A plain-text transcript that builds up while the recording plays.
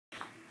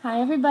Hi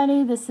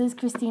everybody, this is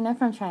Christina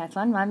from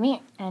Triathlon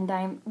Mommy, and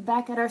I'm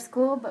back at our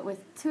school but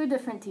with two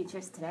different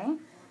teachers today,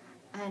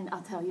 and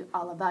I'll tell you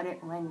all about it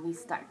when we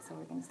start, so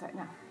we're going to start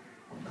now.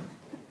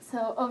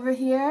 So over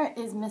here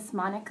is Miss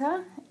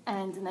Monica,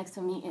 and next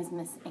to me is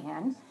Miss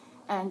Anne,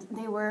 and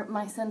they were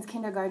my son's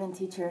kindergarten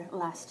teacher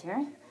last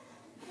year,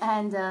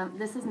 and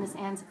this is Miss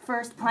Anne's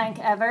first plank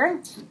ever.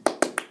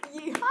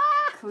 Yeah.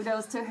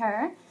 Kudos to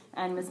her,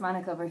 and Miss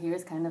Monica over here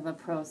is kind of a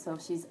pro, so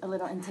she's a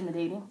little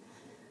intimidating.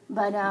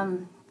 But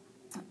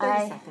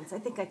 30 seconds. I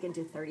think I can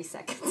do 30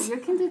 seconds. You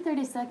can do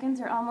 30 seconds.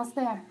 You're almost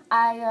there.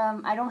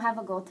 I don't have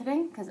a goal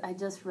today because I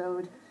just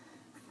rode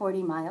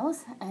 40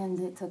 miles and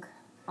it took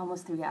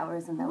almost 3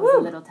 hours and that was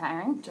a little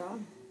tiring. Good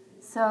job.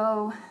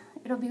 So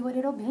it'll be what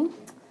it'll be.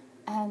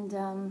 And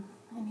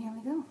here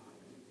we go.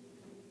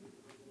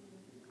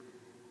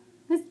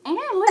 Miss Anne,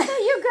 look at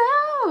you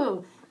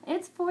go!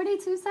 It's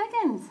 42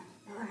 seconds.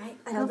 All right.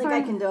 I don't think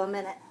I can do a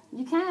minute.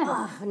 You can.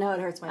 Oh, no,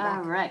 it hurts my back.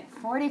 All right.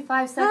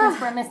 45 seconds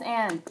for Miss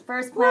Anne.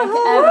 First plank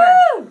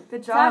ever.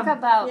 Good job. Talk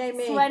about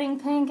sweating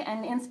pink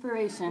and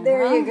inspiration.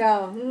 There you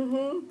go.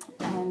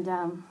 Mm-hmm. And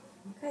you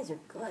guys are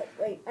good.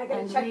 Wait, I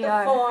gotta check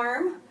the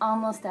form.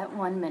 Almost at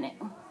 1 minute.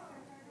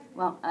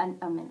 Well,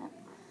 a minute.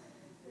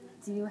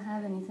 Do you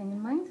have anything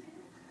in mind?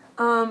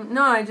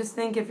 No, I just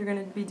think if you're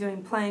going to be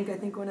doing plank, I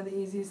think one of the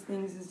easiest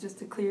things is just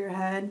to clear your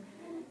head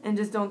and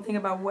just don't think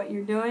about what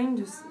you're doing.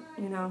 Just,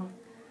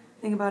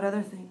 think about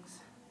other things.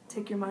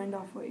 Take your mind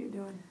off what you're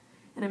doing.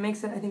 And it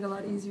makes it, I think, a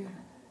lot easier.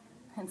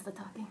 Hence the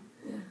talking.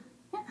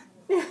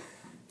 Yeah.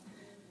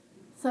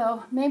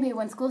 So maybe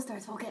when school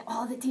starts, we'll get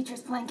all the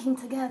teachers planking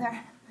together.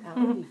 That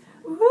would be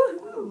fun.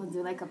 We'll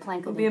do like a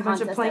plank We'll be a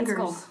bunch of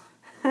plankers.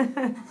 I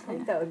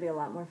think that would be a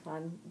lot more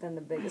fun than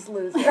the Biggest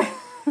Loser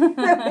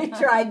that we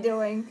tried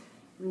doing.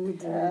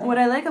 What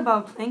I like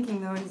about planking,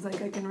 though, is like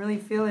I can really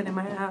feel it in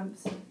my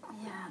abs.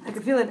 Yeah. I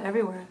can feel it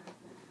everywhere.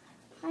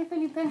 Hi,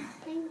 Felipe. Hi,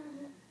 Mama.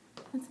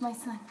 That's my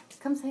son.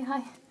 Come say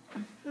hi.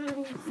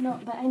 No,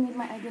 but I need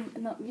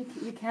no,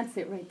 you can't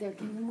sit right there.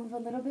 Can you move a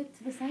little bit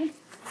to the side?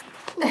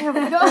 There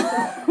we go.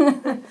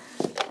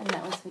 And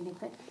that was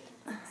Felipe.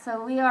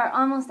 So we are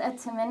almost at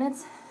 2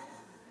 minutes.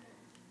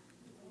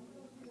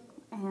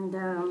 And,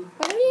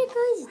 what are you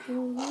guys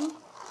doing?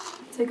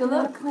 Take a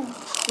look.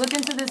 Look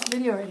into this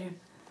video right here.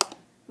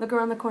 Look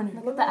around the corner.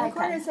 Look at the iPad.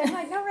 Corner, say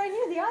hi. No, right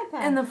here, the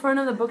iPad. In the front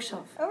of the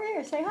bookshelf. Over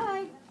here, say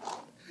hi.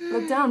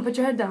 Look down. Put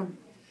your head down.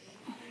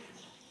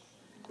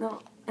 No,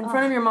 in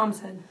front of your mom's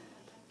head.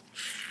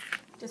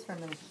 Just for a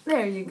minute.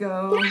 There you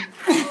go.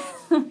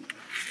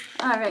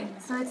 All right,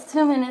 so it's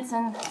 2 minutes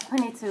and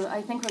 22.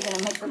 I think we're going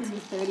to make the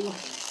 2:30.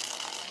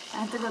 I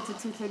have to go to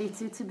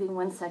 2:32 to be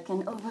 1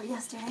 second over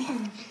yesterday.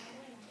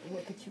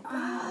 Look at you.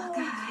 Oh,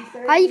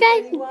 God. Are you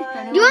guys? You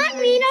want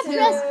me to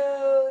press?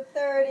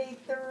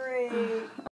 33.